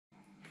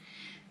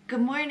Good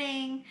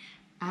morning.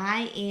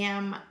 I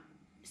am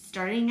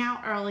starting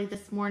out early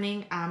this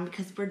morning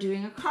because we're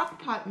doing a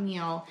crock pot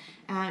meal.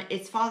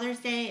 It's Father's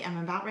Day. I'm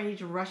about ready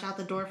to rush out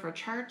the door for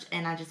church,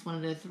 and I just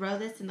wanted to throw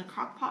this in the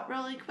crock pot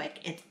really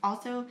quick. It's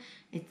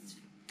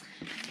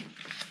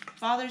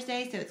Father's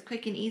Day, so it's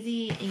quick and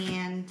easy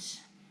and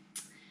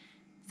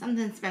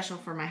something special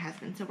for my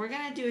husband. So we're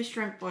gonna do a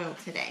shrimp boil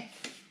today.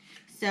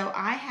 So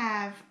I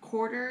have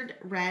quartered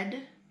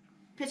red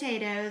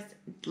potatoes,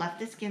 left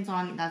the skins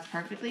on, that's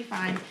perfectly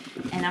fine.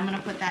 And I'm gonna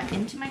put that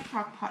into my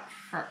crock pot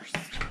first.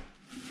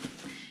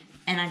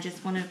 And I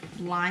just wanna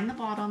line the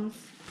bottoms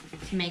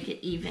to make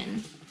it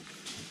even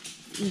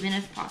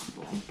as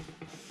possible.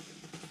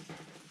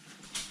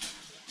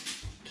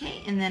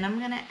 Okay, and then I'm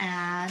gonna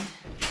add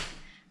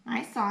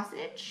my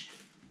sausage,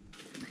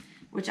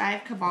 which I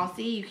have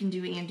kielbasa. You can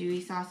do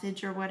andouille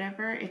sausage or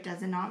whatever, it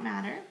does not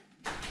matter.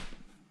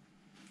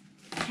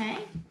 Okay,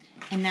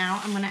 and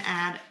now I'm gonna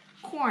add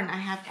corn. I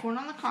have corn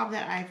on the cob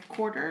that I've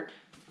quartered,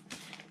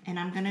 and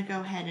I'm gonna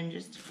go ahead and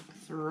just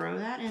throw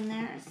that in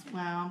there as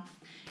well.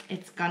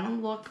 It's gonna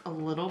look a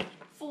little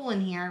full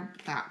in here.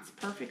 That's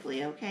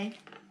perfectly okay.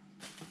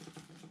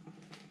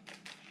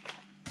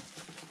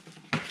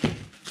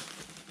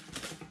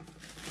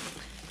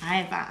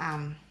 I have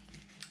a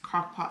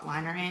crock pot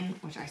liner in,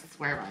 which I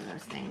swear by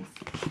those things.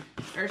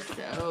 They're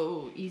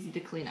so easy to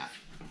clean up.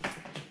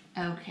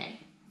 Okay,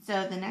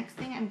 so the next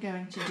thing I'm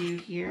going to do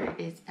here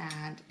is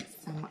add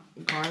some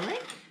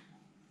garlic.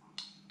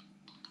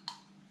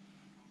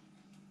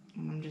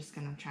 And I'm just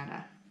gonna try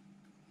to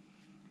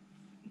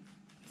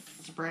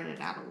spread it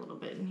out a little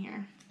bit in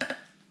here.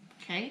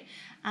 Okay,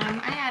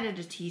 I added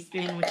a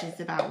teaspoon, which is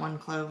about 1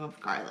 clove of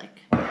garlic.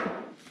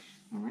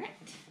 All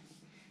right,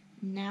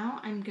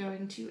 now I'm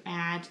going to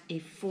add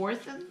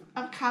 1/4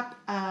 of a cup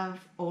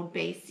of Old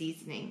Bay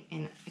seasoning.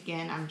 And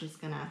again, I'm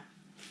just gonna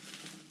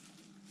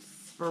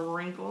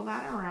sprinkle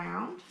that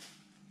around.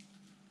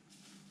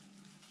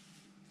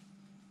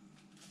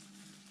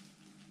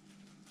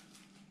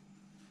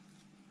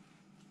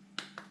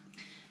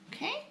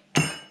 Okay,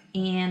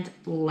 and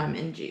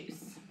lemon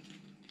juice.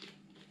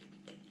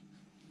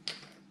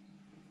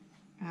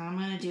 I'm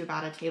gonna do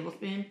about a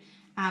tablespoon.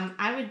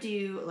 I would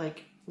do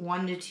like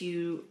 1 to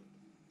 2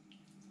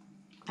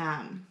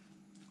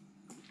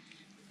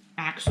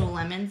 actual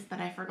lemons,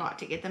 but I forgot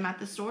to get them at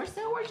the store,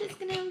 so we're just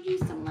gonna use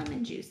some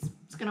lemon juice.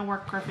 It's gonna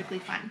work perfectly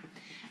fine.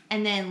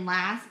 And then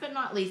last but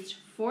not least,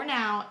 for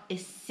now,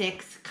 is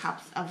 6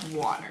 cups of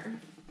water.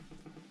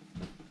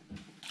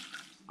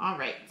 All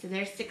right, so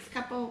there's 6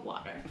 cups of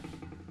water.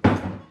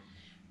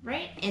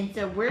 Right, and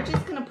so we're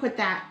just gonna put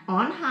that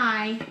on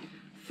high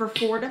for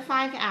 4 to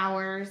 5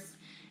 hours,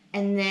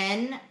 and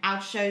then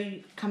I'll show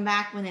you, come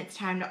back when it's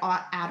time to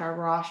add our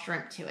raw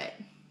shrimp to it.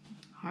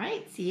 All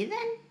right, see you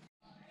then.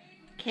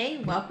 Okay,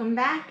 welcome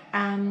back.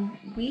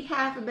 We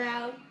have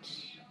about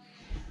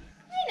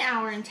 1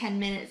 hour and 10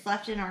 minutes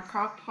left in our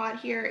crock pot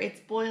here. It's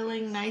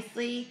boiling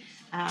nicely.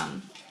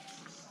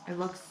 It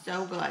looks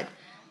so good.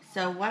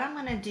 So what I'm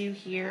gonna do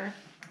here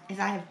is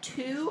I have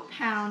 2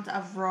 pounds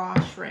of raw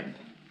shrimp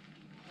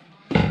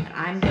that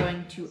I'm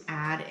going to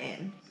add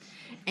in.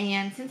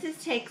 And since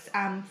this takes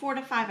 4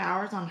 to 5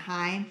 hours on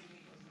high,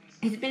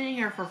 it's been in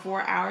here for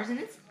 4 hours, and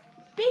it's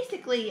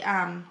basically, if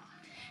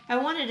I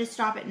wanted to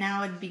stop it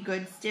now, it'd be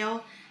good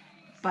still,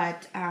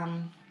 but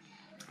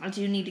I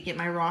do need to get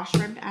my raw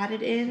shrimp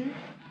added in,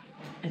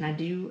 and I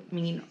do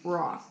mean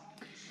raw.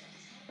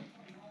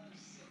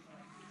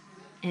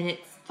 And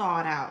it's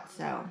thawed out,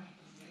 so.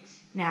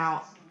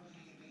 Now,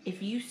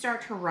 if you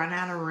start to run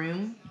out of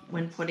room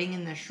when putting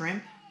in the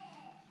shrimp,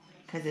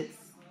 because it's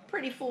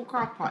pretty full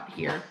crock pot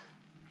here,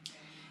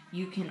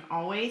 you can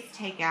always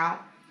take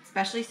out,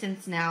 especially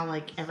since now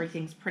like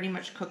everything's pretty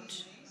much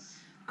cooked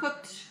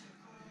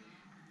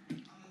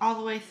all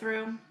the way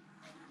through.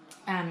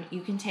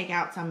 You can take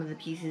out some of the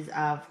pieces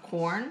of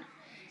corn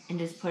and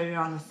just put it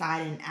on the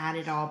side and add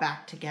it all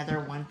back together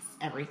once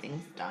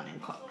everything's done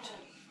and cooked.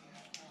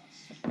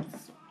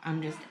 So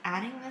I'm just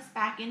adding this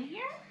back in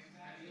here.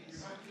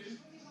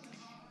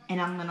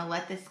 And I'm gonna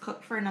let this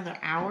cook for another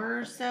hour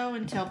or so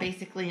until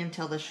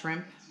the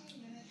shrimp,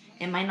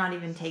 it might not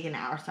even take an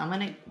hour. So I'm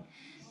gonna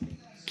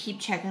keep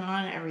checking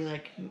on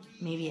it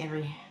maybe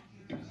every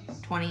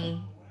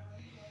 20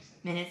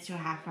 minutes to a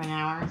half an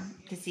hour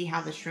to see how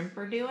the shrimp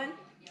are doing.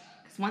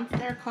 Because once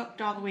they're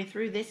cooked all the way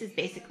through, this is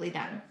basically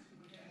done.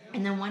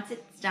 And then once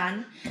it's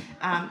done,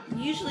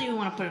 usually we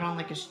wanna put it on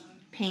like a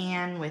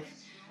pan with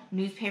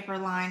newspaper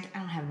lined. I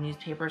don't have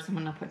newspaper, so I'm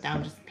gonna put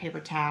down just paper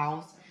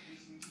towels.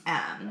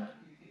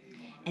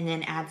 And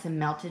then add some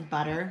melted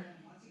butter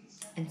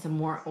and some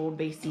more Old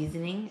Bay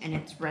seasoning, and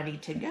it's ready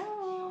to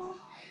go.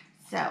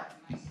 So,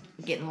 I'm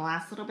getting the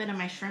last little bit of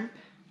my shrimp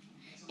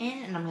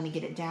in, and I'm gonna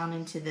get it down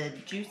into the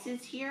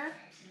juices here.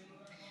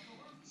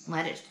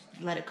 Let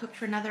it cook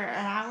for another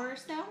hour or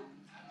so,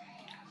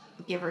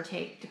 give or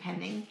take,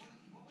 depending.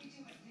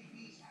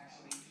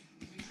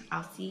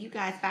 I'll see you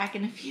guys back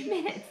in a few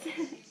minutes.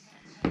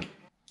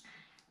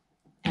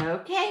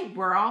 Okay,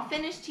 we're all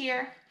finished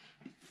here.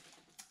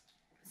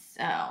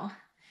 So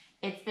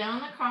It's been on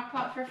the crock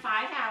pot for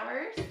 5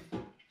 hours.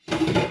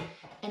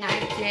 And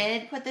I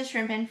did put the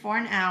shrimp in for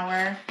an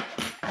hour.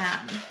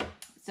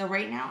 So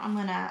right now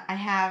I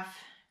have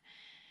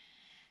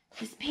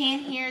this pan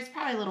here. It's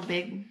probably a little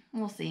big.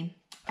 We'll see.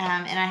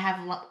 And I have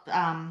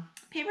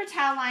paper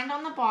towel lined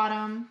on the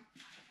bottom.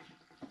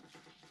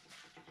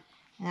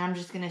 And I'm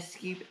just going to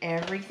scoop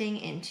everything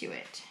into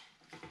it.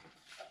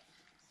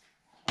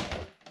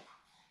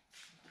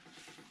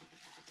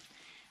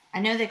 I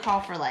know they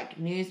call for like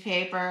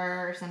newspaper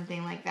or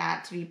something like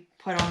that to be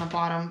put on the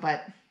bottom,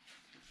 but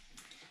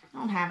I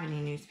don't have any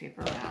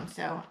newspaper around,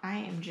 so I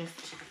am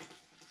just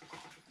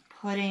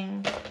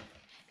putting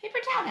paper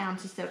towel down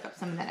to soak up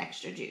some of that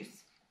extra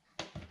juice.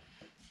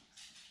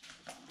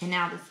 And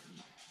now this,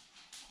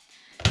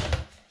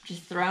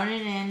 just throwing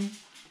it in.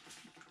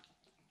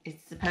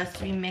 It's supposed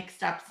to be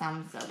mixed up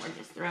some, so we're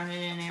just throwing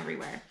it in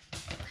everywhere.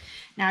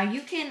 Now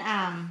you can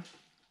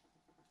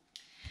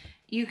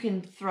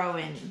throw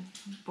in,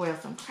 boil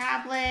some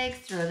crab legs,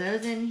 throw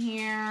those in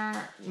here,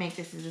 make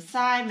this as a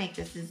side, make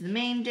this as the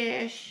main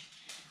dish.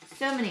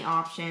 So many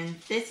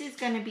options. This is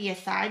going to be a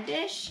side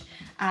dish.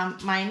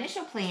 My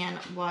initial plan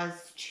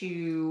was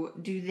to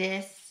do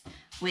this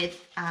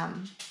with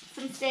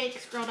some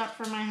steaks grilled up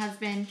for my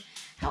husband.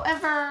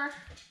 However,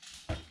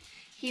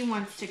 he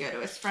wants to go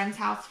to his friend's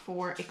house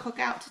for a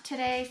cookout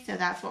today, so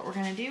that's what we're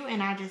going to do.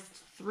 And I just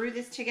threw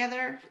this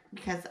together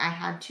because I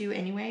had to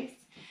anyways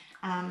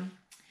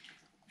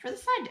for the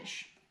side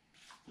dish.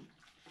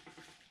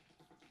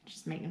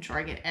 Just making sure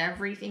I get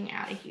everything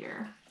out of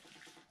here.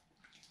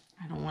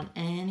 I don't want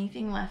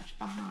anything left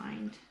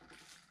behind.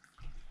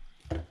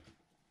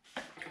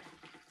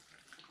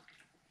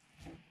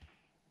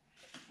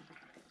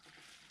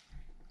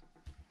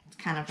 It's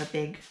kind of a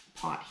big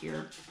pot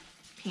here,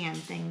 pan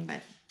thing,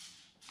 but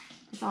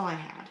it's all I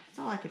had. It's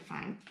all I could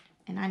find,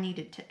 and I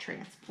needed to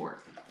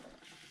transport.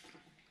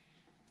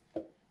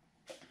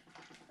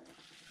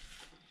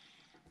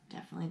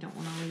 Definitely don't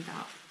want to leave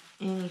out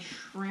any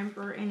shrimp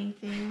or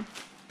anything.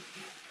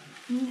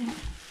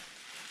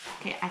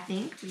 Okay, I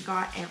think we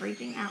got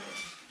everything out.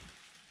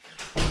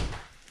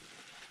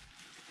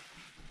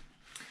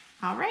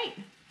 All right.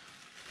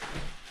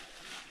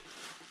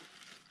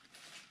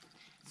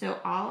 So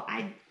all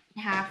I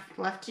have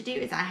left to do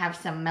is I have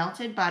some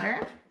melted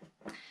butter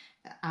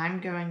that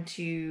I'm going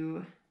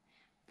to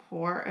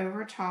pour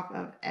over top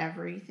of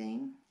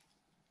everything.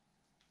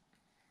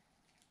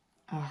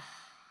 Oh,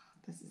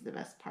 this is the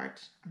best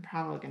part. I'm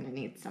probably going to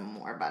need some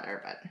more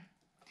butter, but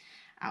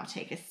I'll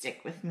take a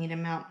stick with me to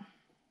melt.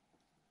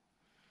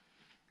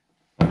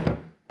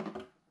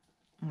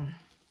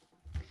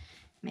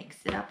 Mix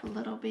it up a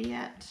little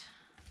bit.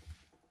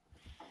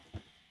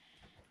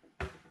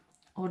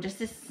 Oh, just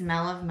the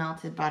smell of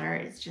melted butter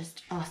is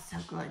just, oh, so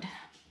good.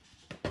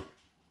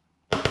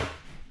 All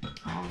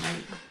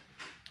right.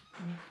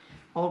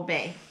 Old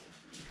Bay.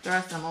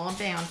 Throw some Old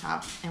Bay on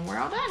top, and we're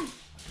all done.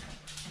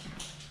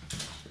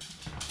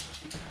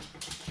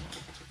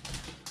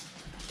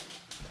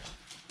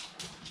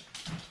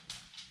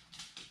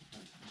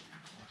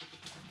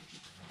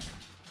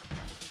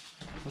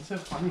 What's so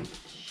funny?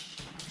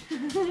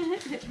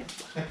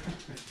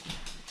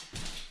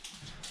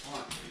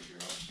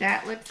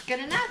 That looks good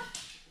enough.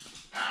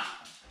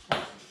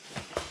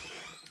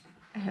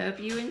 I hope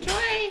you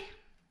enjoy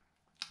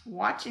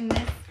watching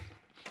this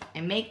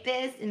and make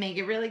this and make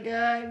it really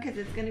good because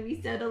it's going to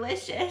be so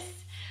delicious.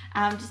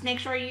 Just make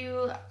sure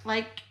you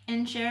like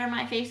and share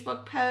my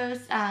Facebook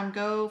post.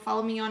 Go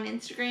follow me on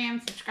Instagram,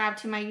 subscribe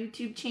to my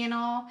YouTube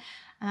channel,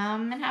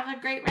 and have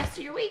a great rest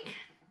of your week.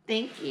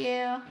 Thank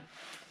you.